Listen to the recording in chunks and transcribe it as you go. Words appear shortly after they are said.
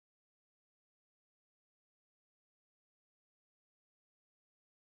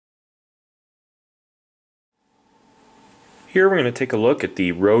Here we're going to take a look at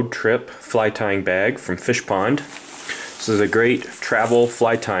the road trip fly tying bag from Fishpond. This is a great travel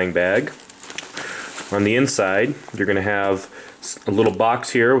fly tying bag. On the inside you're going to have a little box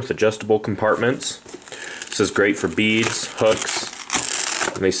here with adjustable compartments. This is great for beads, hooks,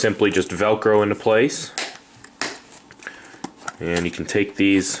 and they simply just velcro into place. And you can take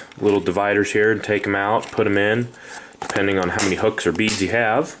these little dividers here and take them out, put them in, depending on how many hooks or beads you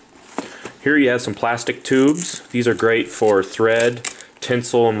have. Here you have some plastic tubes. These are great for thread,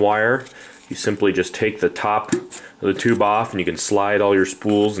 tinsel, and wire. You simply just take the top of the tube off and you can slide all your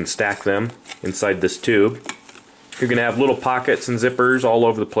spools and stack them inside this tube. You're going to have little pockets and zippers all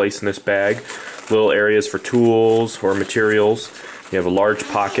over the place in this bag. Little areas for tools or materials. You have a large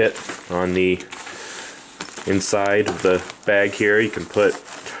pocket on the inside of the bag here. You can put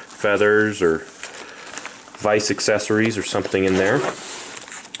feathers or vice accessories or something in there.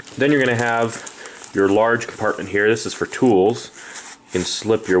 Then you're going to have your large compartment here. This is for tools. You can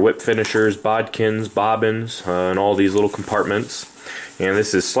slip your whip finishers, bodkins, bobbins, and all these little compartments. And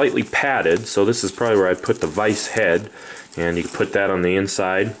this is slightly padded, so this is probably where I put the vice head. And you can put that on the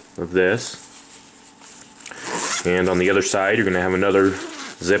inside of this. And on the other side you're going to have another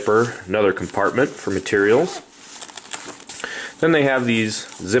zipper, another compartment for materials. Then they have these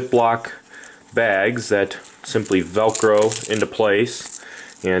Ziploc bags that simply velcro into place.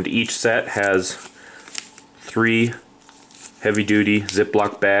 And each set has 3 heavy-duty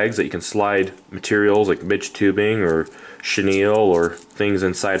Ziploc bags that you can slide materials like midge tubing or chenille or things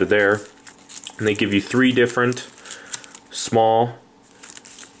inside of there. And they give you 3 different small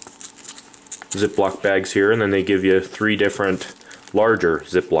Ziploc bags here, and then they give you 3 different larger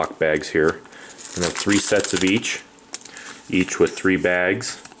Ziploc bags here. And have 3 sets of each with 3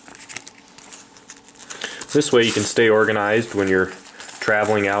 bags. This way you can stay organized when you're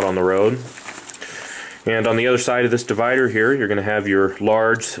traveling out on the road. And on the other side of this divider here you're going to have your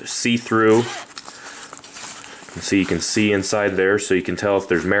large see-through. You can see inside there, so you can tell if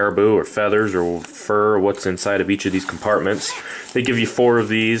there's marabou or feathers or fur or what's inside of each of these compartments. They give you 4 of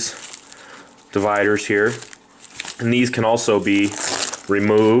these dividers here, and these can also be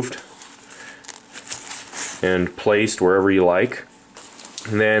removed and placed wherever you like.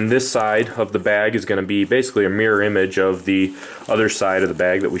 And then this side of the bag is going to be basically a mirror image of the other side of the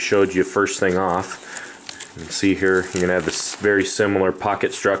bag that we showed you first thing off. You can see here you're going to have this very similar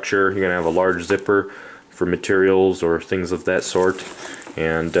pocket structure. You're going to have a large zipper for materials or things of that sort.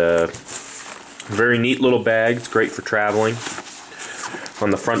 And very neat little bag. It's great for traveling. On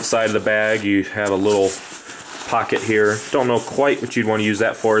the front side of the bag you have a little pocket here. Don't know quite what you'd want to use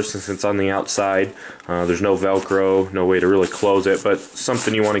that for since it's on the outside. There's no Velcro, no way to really close it, but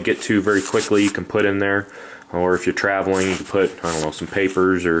something you want to get to very quickly you can put in there. Or if you're traveling you can put, I don't know, some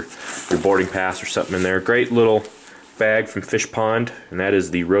papers or your boarding pass or something in there. Great little bag from Fishpond, and that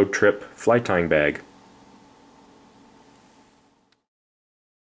is the road trip fly tying bag.